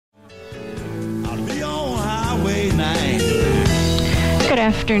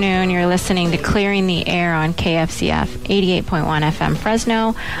afternoon. You're listening to Clearing the Air on KFCF 88.1 FM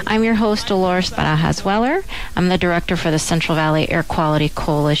Fresno. I'm your host, Dolores Weller. I'm the director for the Central Valley Air Quality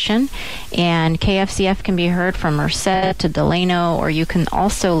Coalition. And KFCF can be heard from Merced to Delano, or you can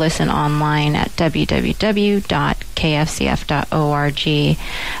also listen online at www.kfcf.org.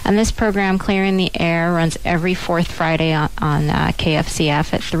 And this program, Clearing the Air, runs every fourth Friday on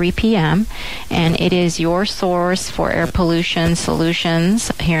KFCF at 3 p.m. And it is your source for air pollution solutions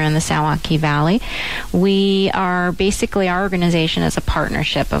here in the San Joaquin Valley. We are basically, our organization is a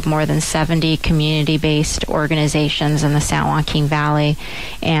partnership of more than 70 community-based organizations in the San Joaquin Valley.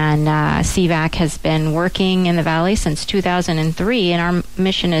 And CVAQ has been working in the valley since 2003, and our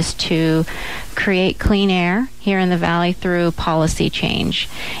mission is to create clean air here in the valley through policy change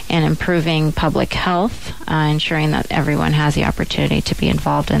and improving public health, ensuring that everyone has the opportunity to be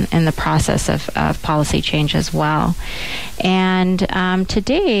involved in the process of policy change as well. And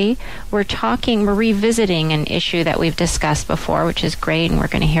today we're revisiting an issue that we've discussed before, which is great, and we're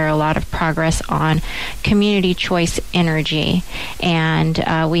going to hear a lot of progress on community choice energy. And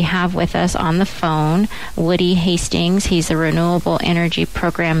we have with us on the phone Woody Hastings. He's the Renewable Energy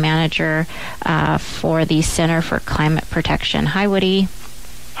Program Manager for the Center for Climate Protection. Hi, Woody.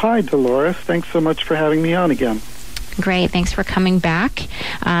 Hi, Dolores. Thanks so much for having me on again. Great. Thanks for coming back.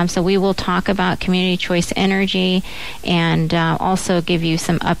 So we will talk about community choice energy and also give you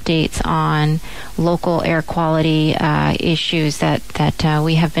some updates on local air quality issues that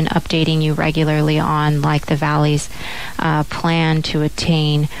we have been updating you regularly on, like the Valley's plan to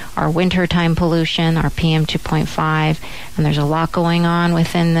attain our wintertime pollution, our PM 2.5. And there's a lot going on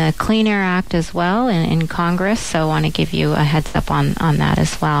within the Clean Air Act as well in Congress. So I want to give you a heads up on that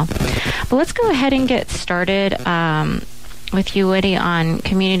as well. But let's go ahead and get started with you, Woody, on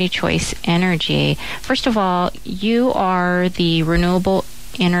community choice energy. First of all, you are the Renewable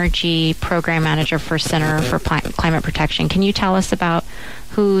Energy Program Manager for Center for Climate Protection. Can you tell us about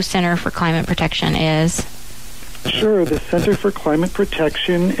who Center for Climate Protection is? Sure. The Center for Climate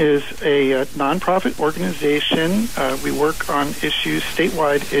Protection is a nonprofit organization. We work on issues,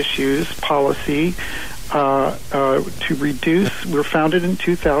 statewide issues, policy, to reduce. We were founded in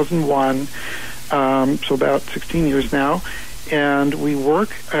 2001, so about 16 years now, and we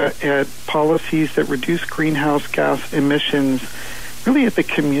work at policies that reduce greenhouse gas emissions really at the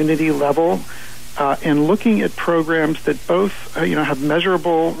community level, and looking at programs that both have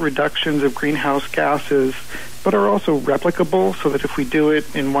measurable reductions of greenhouse gases, but are also replicable, so that if we do it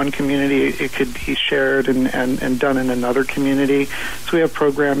in one community, it could be shared and done in another community. So we have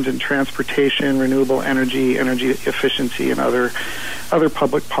programs in transportation, renewable energy, energy efficiency, and other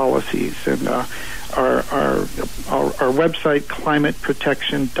public policies. And our website,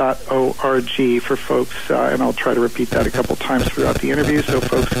 climateprotection.org, for folks, and I'll try to repeat that a couple times throughout the interview so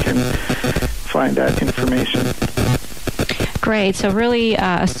folks can find that information. Great. So really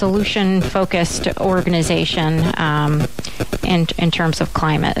a solution-focused organization in terms of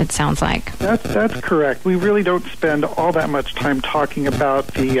climate, it sounds like. That's correct. We really don't spend all that much time talking about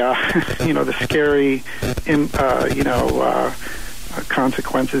the the scary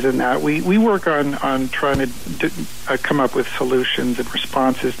consequences in that. We work on trying to come up with solutions and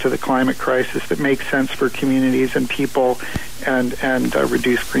responses to the climate crisis that make sense for communities and people and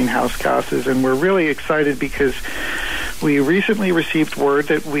reduce greenhouse gases. And we're really excited because we recently received word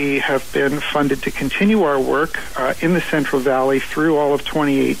that we have been funded to continue our work in the Central Valley through all of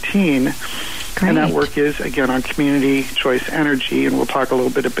 2018. Great. And that work is, again, on community choice energy, and we'll talk a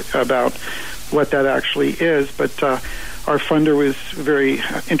little bit about what that actually is. But our funder was very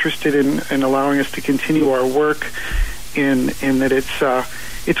interested in allowing us to continue our work in that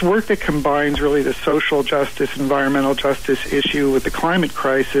it's work that combines really the social justice, environmental justice issue with the climate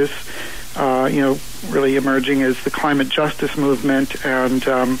crisis, really emerging as the climate justice movement, and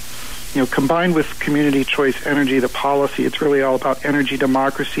combined with community choice energy, the policy. It's really all about energy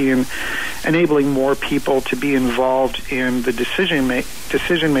democracy and enabling more people to be involved in the decision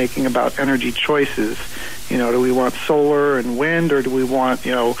making about energy choices. Do we want solar and wind, or do we want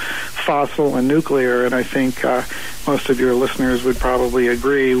fossil and nuclear? And I think most of your listeners would probably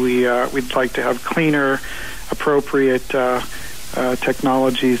agree. We'd like to have cleaner, appropriate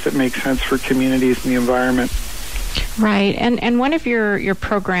technologies that make sense for communities and the environment. Right. And one of your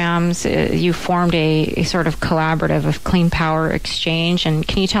programs, you formed a sort of collaborative of clean power exchange. And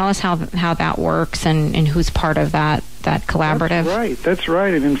can you tell us how that works and who's part of that collaborative? That's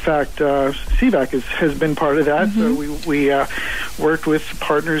right. And in fact, CVAQ has been part of that. Mm-hmm. So we worked with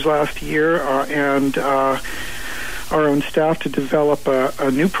partners last year and our own staff to develop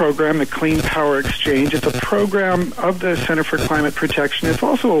a new program, the Clean Power Exchange. It's a program of the Center for Climate Protection. It's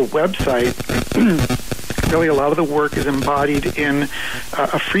also a website. Really, a lot of the work is embodied in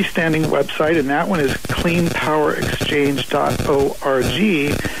a freestanding website, and that one is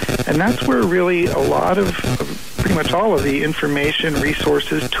cleanpowerexchange.org. And that's where really a lot of pretty much all of the information,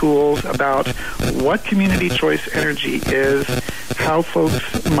 resources, tools about what community choice energy is, how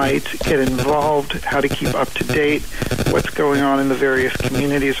folks might get involved, how to keep up to date, what's going on in the various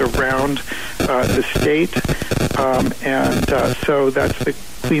communities around the state. So that's the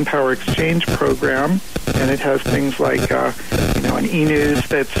Clean Power Exchange program, and it has things like, an e-news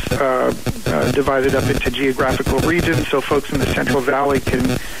that's divided up into geographical regions, so folks in the Central Valley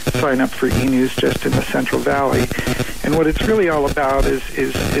can sign up for e-news just in the Central Valley. And what it's really all about is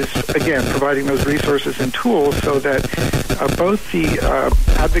again, providing those resources and tools so that both the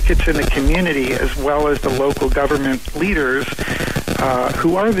advocates in the community as well as the local government leaders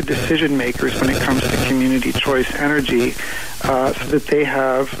who are the decision makers when it comes to community choice energy, so that they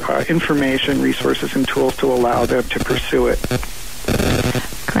have information, resources, and tools to allow them to pursue it.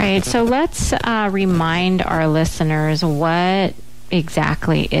 Great. So let's remind our listeners what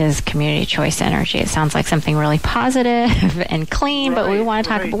exactly is community choice energy. It sounds like something really positive and clean, but we want to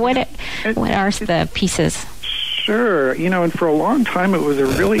talk about what are the pieces. Sure. And for a long time it was a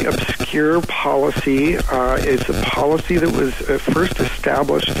really obscure policy. It's a policy that was first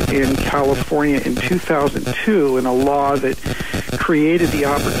established in California in 2002 in a law that created the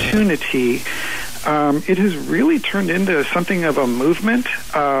opportunity. It has really turned into something of a movement.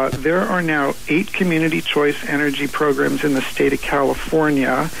 There are now 8 community choice energy programs in the state of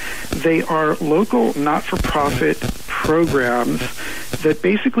California. They are local, not-for-profit programs that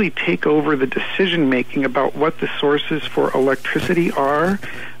basically take over the decision-making about what the sources for electricity are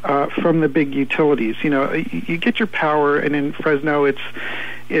from the big utilities. You get your power, and in Fresno, it's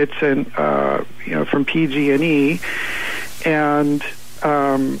from PG&E, and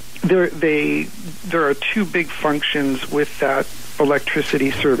there are 2 big functions with that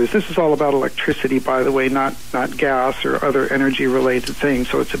electricity service. This is all about electricity, by the way, not gas or other energy-related things.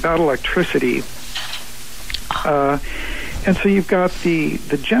 So it's about electricity. And so you've got the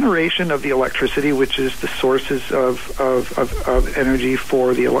generation of the electricity, which is the sources of energy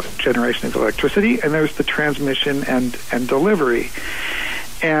for the generation of electricity, and there's the transmission and delivery.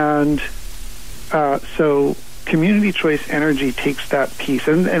 And so community choice energy takes that piece,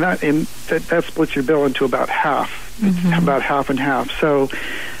 and that splits your bill into about half. It's about half and half. So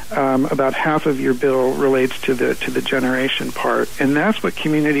about half of your bill relates to the generation part, and that's what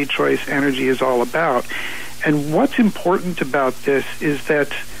community choice energy is all about. And what's important about this is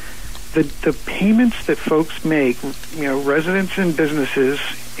that the payments that folks make, residents and businesses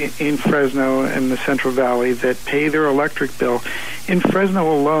in Fresno and the Central Valley that pay their electric bill, in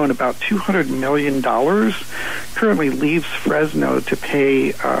Fresno alone, about $200 million currently leaves Fresno to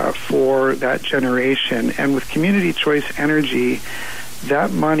pay for that generation. And with community choice energy, that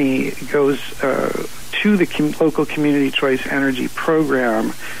money goes to the local community choice energy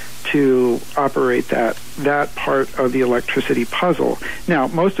program to operate that part of the electricity puzzle. Now,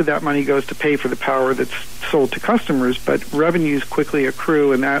 most of that money goes to pay for the power that's sold to customers, but revenues quickly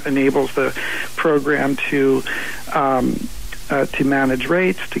accrue, and that enables the program to manage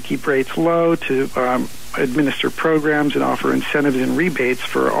rates, to keep rates low, to administer programs and offer incentives and rebates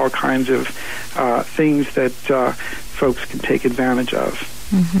for all kinds of things that folks can take advantage of.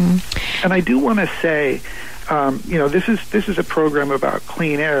 And I do want to say, this is a program about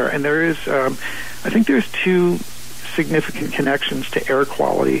clean air, and there is, I think there's 2 significant connections to air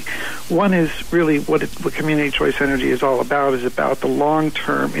quality. One is really what community choice energy is all about, is about the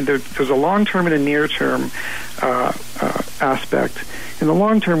long-term. There's a long-term and a near-term aspect. In the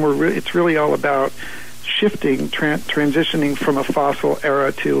long term, it's really all about shifting, transitioning from a fossil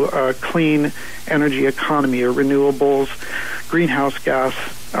era to a clean energy economy, a renewables, greenhouse gas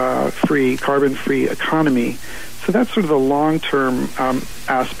free, carbon-free economy. So that's sort of the long-term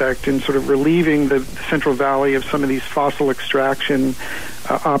aspect, and sort of relieving the Central Valley of some of these fossil extraction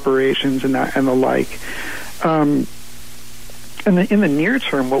operations and the like. And in the near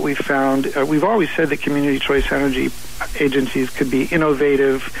term, what we found, we've always said that community choice energy agencies could be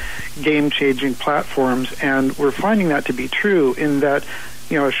innovative, game-changing platforms, and we're finding that to be true in that,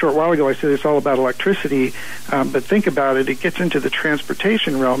 a short while ago I said it's all about electricity, but think about it, it gets into the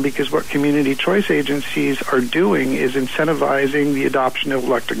transportation realm, because what community choice agencies are doing is incentivizing the adoption of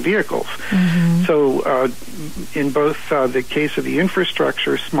electric vehicles. So do, in both the case of the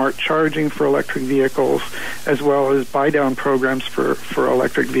infrastructure, smart charging for electric vehicles, as well as buy-down programs for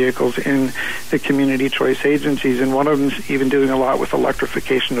electric vehicles in the community choice agencies. And one of them's even doing a lot with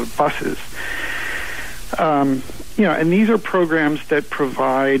electrification of buses. And these are programs that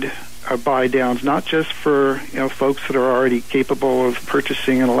provide buy downs, not just for folks that are already capable of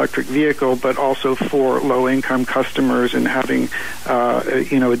purchasing an electric vehicle, but also for low-income customers, and having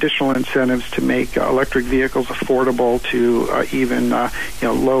additional incentives to make electric vehicles affordable to even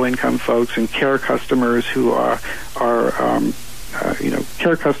low-income folks, and care customers who are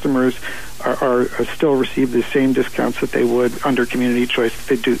still receive the same discounts that they would under community choice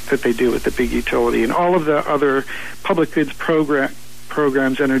that they do with the big utility. And all of the other public goods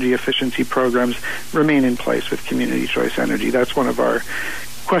programs, energy efficiency programs, remain in place with community choice energy. That's one of our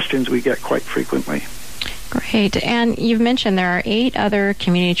questions we get quite frequently. Great. And you've mentioned there are 8 other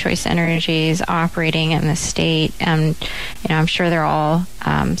community choice energies operating in the state, and I'm sure they're all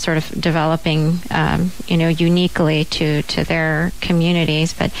sort of developing uniquely to their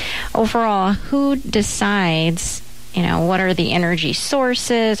communities. But overall, who decides what are the energy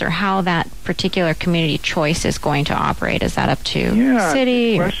sources, or how that particular community choice is going to operate? Is that up to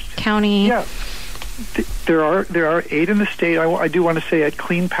city or county? Yeah. There are 8 in the state. I do want to say at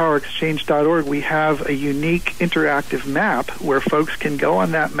cleanpowerexchange.org we have a unique interactive map where folks can go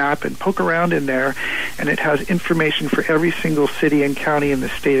on that map and poke around in there, and it has information for every single city and county in the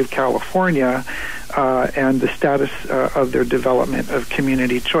state of California and the status of their development of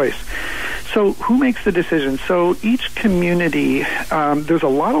community choice. So who makes the decision? So each community, there's a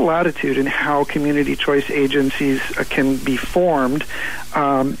lot of latitude in how community choice agencies can be formed,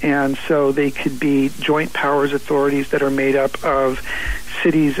 and so they could be joint powers authorities that are made up of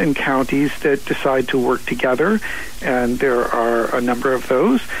cities and counties that decide to work together, and there are a number of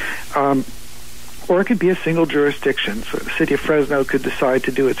those. Or it could be a single jurisdiction. So the city of Fresno could decide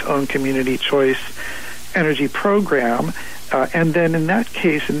to do its own community choice energy program. And then in those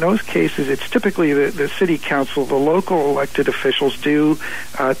cases, it's typically the city council, the local elected officials do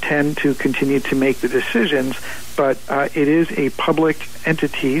tend to continue to make the decisions, but it is a public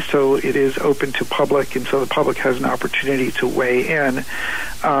entity, so it is open to public, and so the public has an opportunity to weigh in.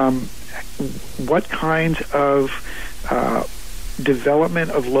 What kinds of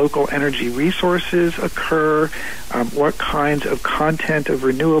development of local energy resources occur, what kinds of content of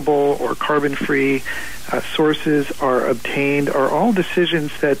renewable or carbon-free sources are obtained, are all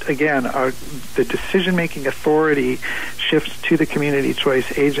decisions that, again, the decision-making authority shifts to the community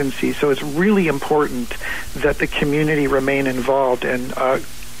choice agency. So it's really important that the community remain involved, and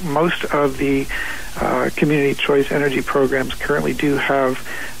most of the community choice energy programs currently do have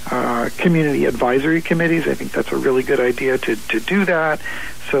community advisory committees. I think that's a really good idea to do that,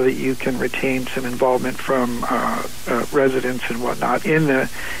 so that you can retain some involvement from residents and whatnot in the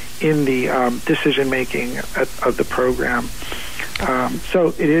decision making of the program.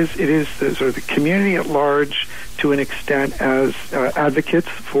 So it is the sort of the community at large, to an extent, as advocates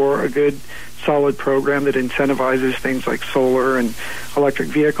for a good, solid program that incentivizes things like solar and electric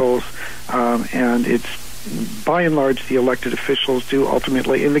vehicles, and it's by and large the elected officials do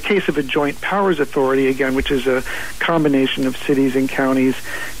ultimately. In the case of a joint powers authority, again, which is a combination of cities and counties,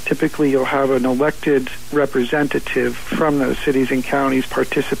 typically you'll have an elected representative from those cities and counties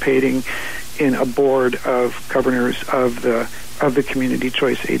participating in a board of governors of the community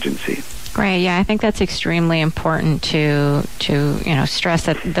choice agency. Great. Yeah, I think that's extremely important to stress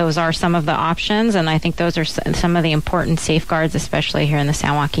that those are some of the options, and I think those are some of the important safeguards, especially here in the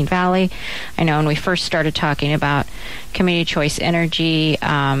San Joaquin Valley. I know when we first started talking about community choice energy,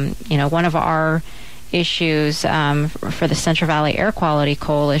 one of our issues for the Central Valley Air Quality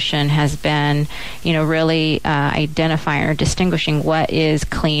Coalition has been, really identifying or distinguishing what is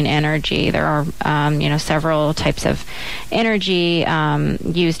clean energy. There are, several types of energy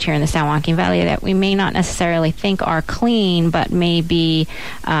used here in the San Joaquin Valley that we may not necessarily think are clean, but may be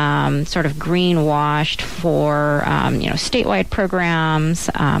sort of greenwashed for, statewide programs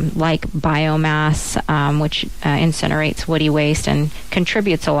like biomass, which incinerates woody waste and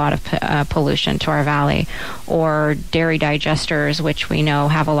contributes a lot of pollution to our valley, or dairy digesters, which we know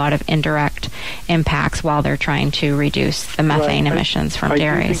have a lot of indirect impacts while they're trying to reduce the methane emissions from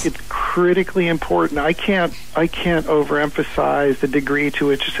dairies. I think it's critically important. I can't overemphasize the degree to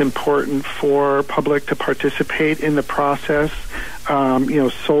which it's important for public to participate in the process.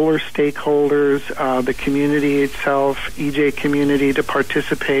 Solar stakeholders, the community itself, EJ community, to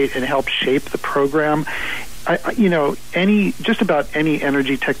participate and help shape the program. just about any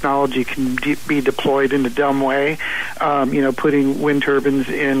energy technology can be deployed in a dumb way. Putting wind turbines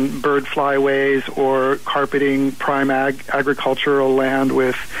in bird flyways or carpeting prime agricultural land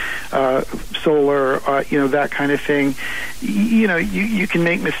with solar, that kind of thing. You can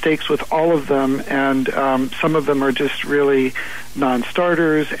make mistakes with all of them, and some of them are just really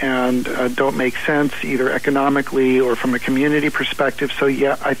non-starters and don't make sense either economically or from a community perspective. So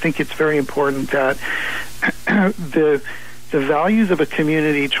yeah, I think it's very important that the values of a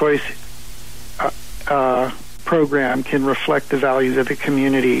community choice program can reflect the values of the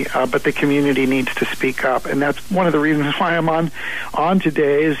community, but the community needs to speak up, and that's one of the reasons why I'm on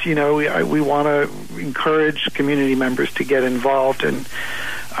today. Is we want to encourage community members to get involved, and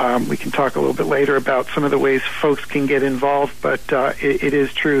we can talk a little bit later about some of the ways folks can get involved. But it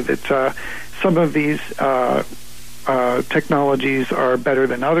is true that some of these technologies are better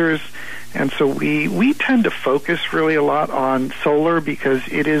than others. And so we tend to focus really a lot on solar because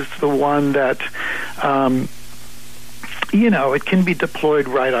it is the one that, it can be deployed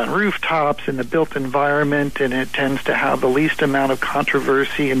right on rooftops in the built environment, and it tends to have the least amount of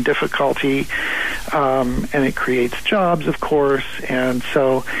controversy and difficulty, and it creates jobs, of course. And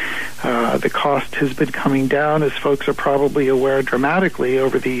so the cost has been coming down, as folks are probably aware, dramatically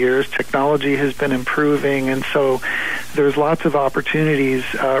over the years. Technology has been improving, and so there's lots of opportunities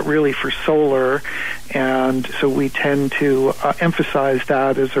really for solar, and so we tend to emphasize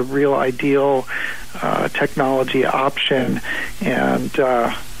that as a real ideal technology option. And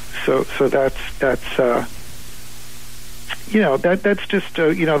so that's that's just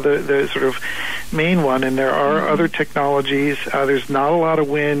the sort of main one. And there are other technologies. There's not a lot of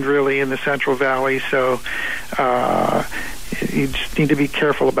wind really in the Central Valley, so you just need to be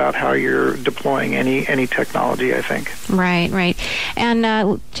careful about how you're deploying any technology, I think. Right. And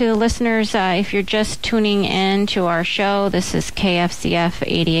to the listeners, if you're just tuning in to our show, this is KFCF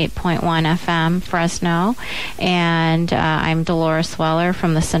 88.1 FM, Fresno, and I'm Dolores Weller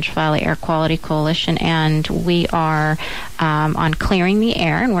from the Central Valley Air Quality Coalition, and we are on Clearing the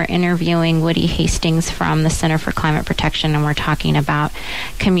Air, and we're interviewing Woody Hastings from the Center for Climate Protection, and we're talking about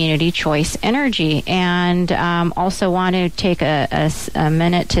community choice energy. And also want to take a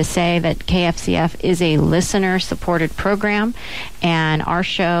minute to say that KFCF is a listener-supported program, and our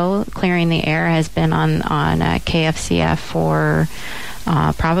show, Clearing the Air, has been on KFCF for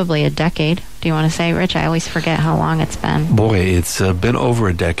probably a decade. Do you want to say, Rich? I always forget how long it's been. Boy, it's been over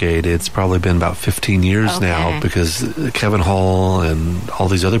a decade. It's probably been about 15 years now, because Kevin Hall and all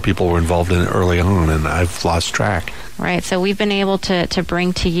these other people were involved in it early on, and I've lost track. Right, so we've been able to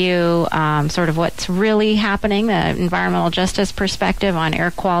bring to you sort of what's really happening, the environmental justice perspective on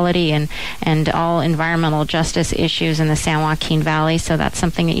air quality and all environmental justice issues in the San Joaquin Valley. So that's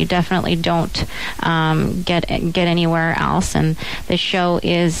something that you definitely don't get anywhere else. And the show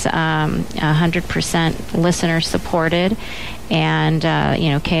is 100% listener supported. And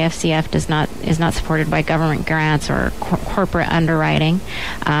KFCF is not supported by government grants or corporate underwriting,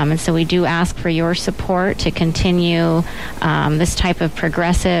 and so we do ask for your support to continue this type of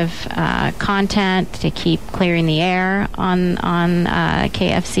progressive content, to keep clearing the air on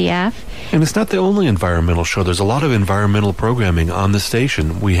KFCF. And it's not the only environmental show. There's a lot of environmental programming on the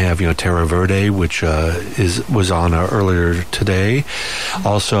station. We have, Terra Verde, which was on earlier today.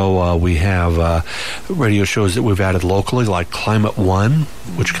 Also, we have radio shows that we've added locally, like Climate One,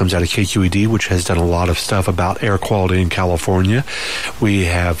 which comes out of KQED, which has done a lot of stuff about air quality in California. We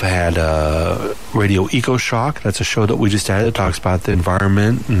have had Radio Eco Shock. That's a show that we just added. It talks about the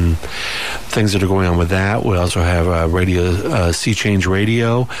environment and things that are going on with that. We also have Radio Sea Change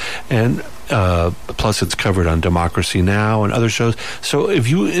Radio, and plus it's covered on Democracy Now! And other shows. So if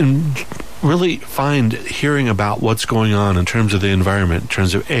you really find hearing about what's going on in terms of the environment, in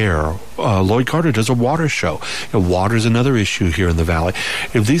terms of air, Lloyd Carter does a water show. Water is another issue here in the Valley.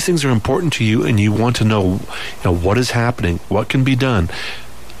 If these things are important to you and you want to know, what is happening, what can be done,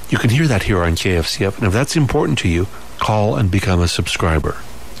 you can hear that here on KFCF. And if that's important to you, call and become a subscriber.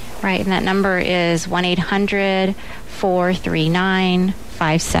 Right, and that number is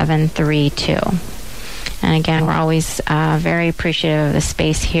 1-800-439-5732. And again, we're always very appreciative of the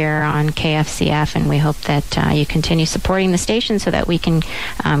space here on KFCF, and we hope that you continue supporting the station so that we can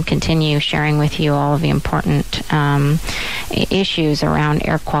continue sharing with you all of the important issues around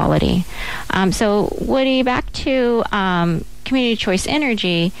air quality. So, Woody, back to community choice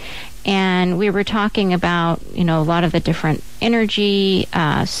energy. And we were talking about, a lot of the different energy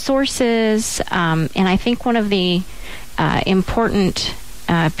sources. And I think one of the important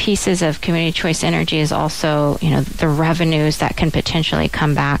pieces of community choice energy is also, the revenues that can potentially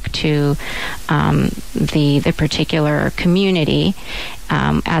come back to the particular community,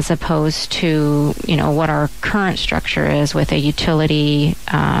 as opposed to, what our current structure is with a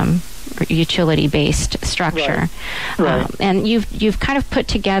utility-based structure. Right. And you've kind of put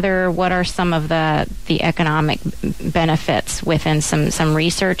together what are some of the economic benefits within some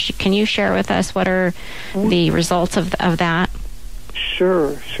research. Can you share with us what are the results of that?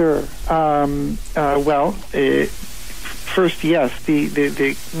 Sure. First, yes,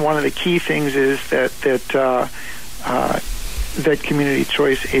 the one of the key things is that community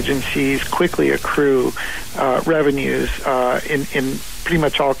choice agencies quickly accrue revenues. In pretty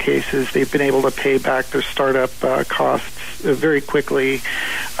much all cases, they've been able to pay back their startup costs very quickly,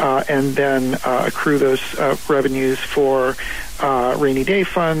 and then accrue those revenues for rainy day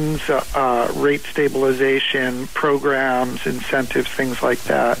funds, rate stabilization programs, incentives, things like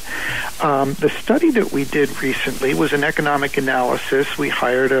that. The study that we did recently was an economic analysis. We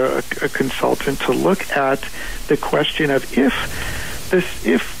hired a consultant to look at the question of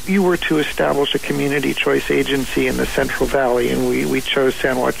if you were to establish a community choice agency in the Central Valley, and we chose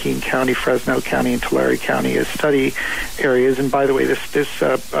San Joaquin County, Fresno County, and Tulare County as study areas. And by the way, this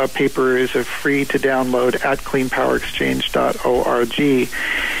paper is free to download at cleanpowerexchange.org.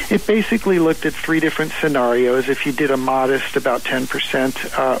 It basically looked at three different scenarios. If you did a modest, about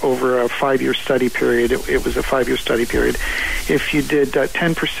 10% over a 5-year study period, it was a 5-year study period. If you did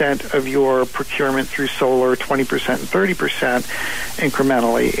 10% of your procurement through solar, 20% and 30%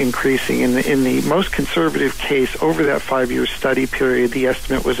 incrementally increasing. In the most conservative case, over that 5-year study period, the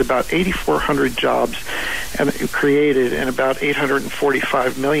estimate was about 8,400 jobs created and about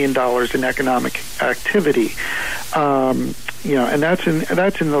 $845 million in economic activity. And that's in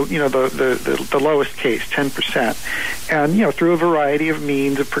the lowest case, 10%. And through a variety of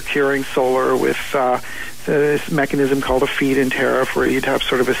means of procuring solar with this mechanism called a feed-in tariff, where you'd have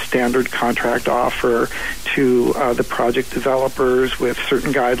sort of a standard contract offer to the project developers with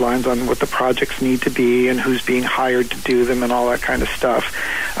certain guidelines on what the projects need to be and who's being hired to do them and all that kind of stuff.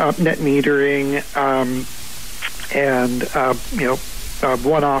 Net metering, and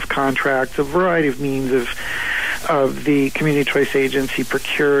one-off contracts, a variety of means of the community choice agency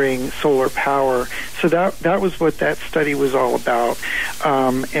procuring solar power. So that was what that study was all about.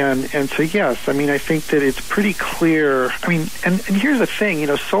 And so yes, I think that it's pretty clear. And here's the thing,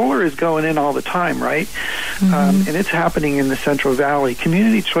 solar is going in all the time, right? Mm-hmm. And it's happening in the Central Valley.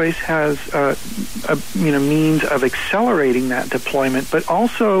 Community choice has a means of accelerating that deployment, but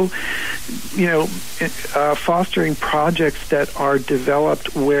also fostering projects that are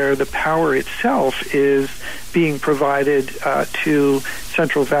developed where the power itself is being provided to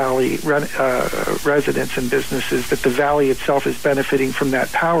Central Valley residents and businesses, that the valley itself is benefiting from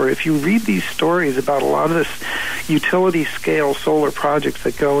that power. If you read these stories about a lot of this utility-scale solar projects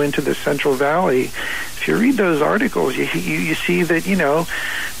that go into the Central Valley, if you read those articles, you see that,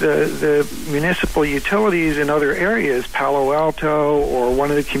 the municipal utilities in other areas, Palo Alto or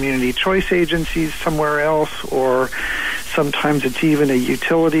one of the community choice agencies somewhere else, or sometimes it's even a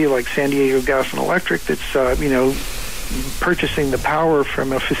utility like San Diego Gas and Electric that's, purchasing the power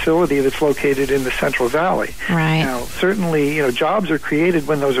from a facility that's located in the Central Valley. Right. Now, certainly, jobs are created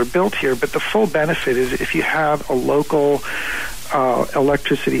when those are built here, but the full benefit is if you have a local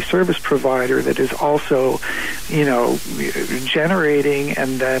electricity service provider that is also, generating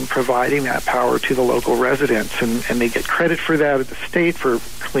and then providing that power to the local residents, and they get credit for that at the state for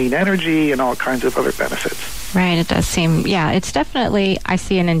clean energy and all kinds of other benefits. Right. It does seem, it's definitely, I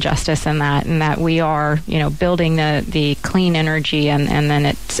see an injustice in that we are, building the clean energy and then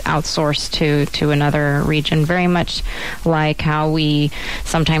it's outsourced to another region, very much like how we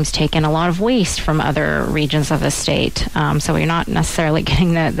sometimes take in a lot of waste from other regions of the state. So we're not necessarily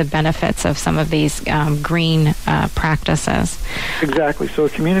getting the benefits of some of these green practices. Exactly. So a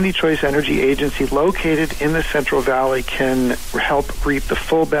community choice energy agency located in the Central Valley can help reap the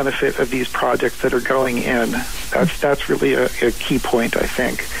full benefit of these projects that are going in. That's really a key point, I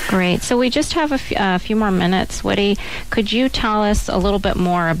think. Great. So we just have a few more minutes. Woody, could you tell us a little bit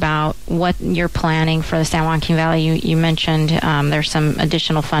more about what you're planning for the San Joaquin Valley? You mentioned there's some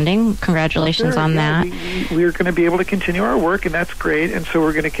additional funding. Congratulations on that. We're going to be able to continue our work, and that's great. And so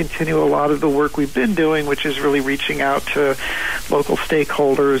we're going to continue a lot of the work we've been doing, which is really reaching out to local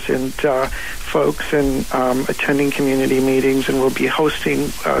stakeholders and folks and attending community meetings, and we'll be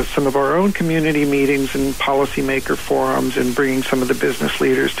hosting some of our own community meetings and policymaker forums, and bringing some of the business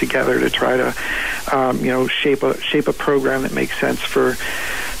leaders together to try to shape a program that makes sense for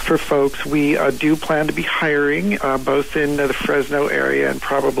for folks. We do plan to be hiring both in the Fresno area and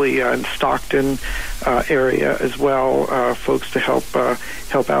probably in Stockton area as well, folks to help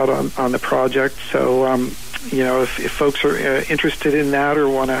out on the project. So, if folks are interested in that or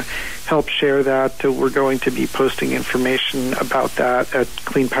want to help share that, we're going to be posting information about that at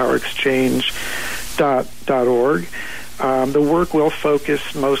cleanpowerexchange.org. The work will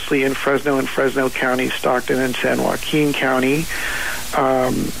focus mostly in Fresno and Fresno County, Stockton and San Joaquin County.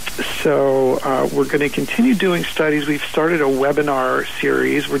 So we're going to continue doing studies. We've started a webinar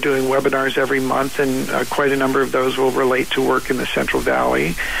series. We're doing webinars every month, and quite a number of those will relate to work in the Central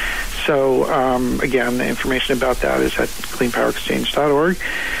Valley. So, again, the information about that is at cleanpowerexchange.org.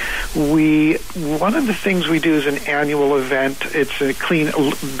 One of the things we do is an annual event. It's a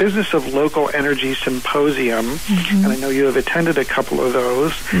Business of Local Energy Symposium, and I know you have attended a couple of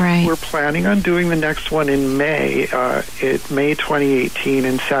those. Right. We're planning on doing the next one in May, May 2018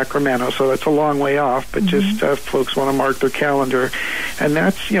 in Sacramento, so that's a long way off, but just if folks want to mark their calendar. And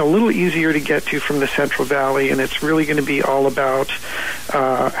that's, a little easier to get to from the Central Valley, and it's really going to be all about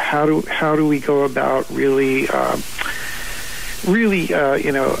how do we go about really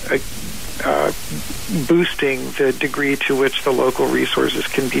boosting the degree to which the local resources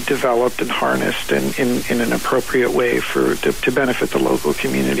can be developed and harnessed in an appropriate way to benefit the local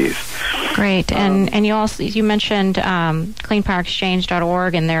communities. Great. And you mentioned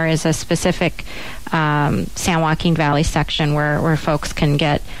cleanpowerexchange.org, and there is a specific San Joaquin Valley section where folks can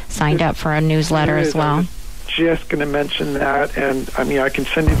get signed up for a newsletter as well. Just going to mention that, and I can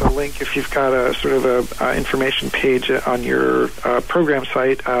send you the link if you've got a sort of a information page on your program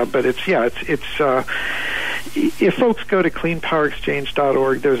site. But if folks go to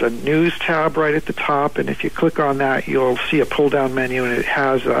cleanpowerexchange.org, there's a news tab right at the top, and if you click on that, you'll see a pull-down menu, and it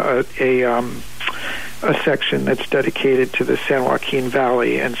has a section that's dedicated to the San Joaquin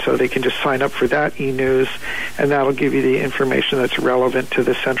Valley, and so they can just sign up for that e-news, and that'll give you the information that's relevant to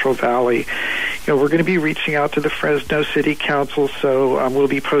the Central Valley. We're going to be reaching out to the Fresno City Council, so we'll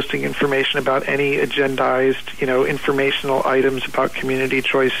be posting information about any agendized, informational items about community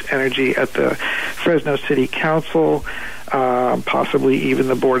choice energy at the Fresno City Council, possibly even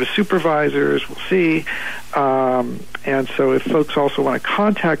the Board of Supervisors. We'll see. And so if folks also want to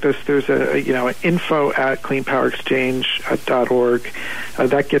contact us, there's info at cleanpowerexchange.org.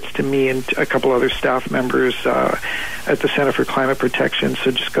 That gets to me and a couple other staff members at the Center for Climate Protection. So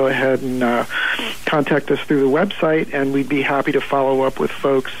just go ahead and contact us through the website, and we'd be happy to follow up with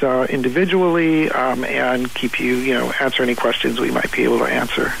folks individually and keep you, answer any questions we might be able to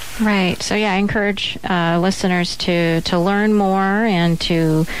answer. Right. So, I encourage listeners to learn more and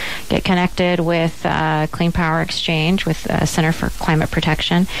to get connected with Clean Power Exchange, with Center for Climate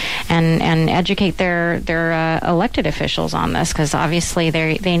Protection, and educate their elected officials on this, because obviously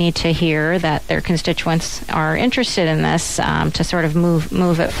they need to hear that their constituents are interested in this to sort of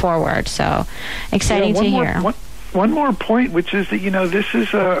move it forward. So exciting to hear. One more point, which is that this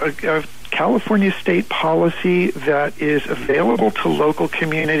is a California state policy that is available to local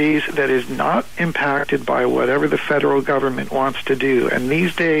communities, that is not impacted by whatever the federal government wants to do. And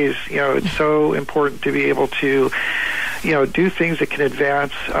these days, it's so important to be able to do things that can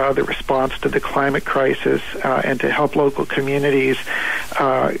advance the response to the climate crisis and to help local communities,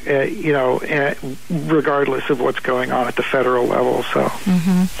 regardless of what's going on at the federal level. So,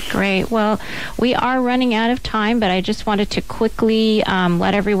 Great. Well, we are running out of time, but I just wanted to quickly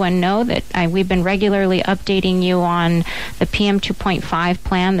let everyone know that we've been regularly updating you on the PM 2.5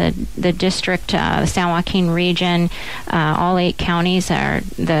 plan. The district, the San Joaquin region, all 8 counties,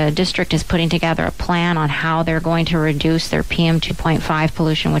 the district is putting together a plan on how they're going to reduce their PM 2.5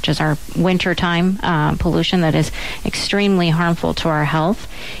 pollution, which is our wintertime pollution that is extremely harmful to our health.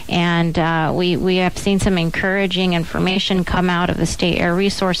 And we have seen some encouraging information come out of the State Air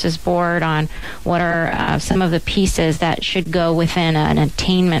Resources Board on what are some of the pieces that should go within an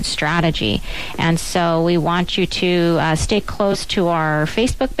attainment strategy. And so we want you to stay close to our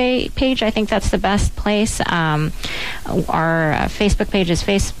Facebook page. I think that's the best place. Our Facebook page is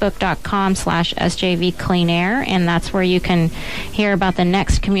facebook.com/SJVCleanAir, and that's where you can hear about the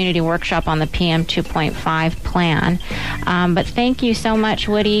next community workshop on the PM 2.5 plan. But thank you so much,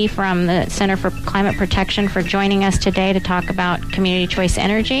 Woody, from the Center for Climate Protection, for joining us today to talk about community choice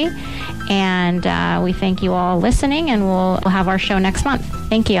energy. And we thank you all listening, and we'll have our show next month.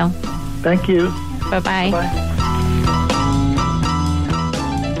 Thank you. Thank you. Bye-bye. Bye.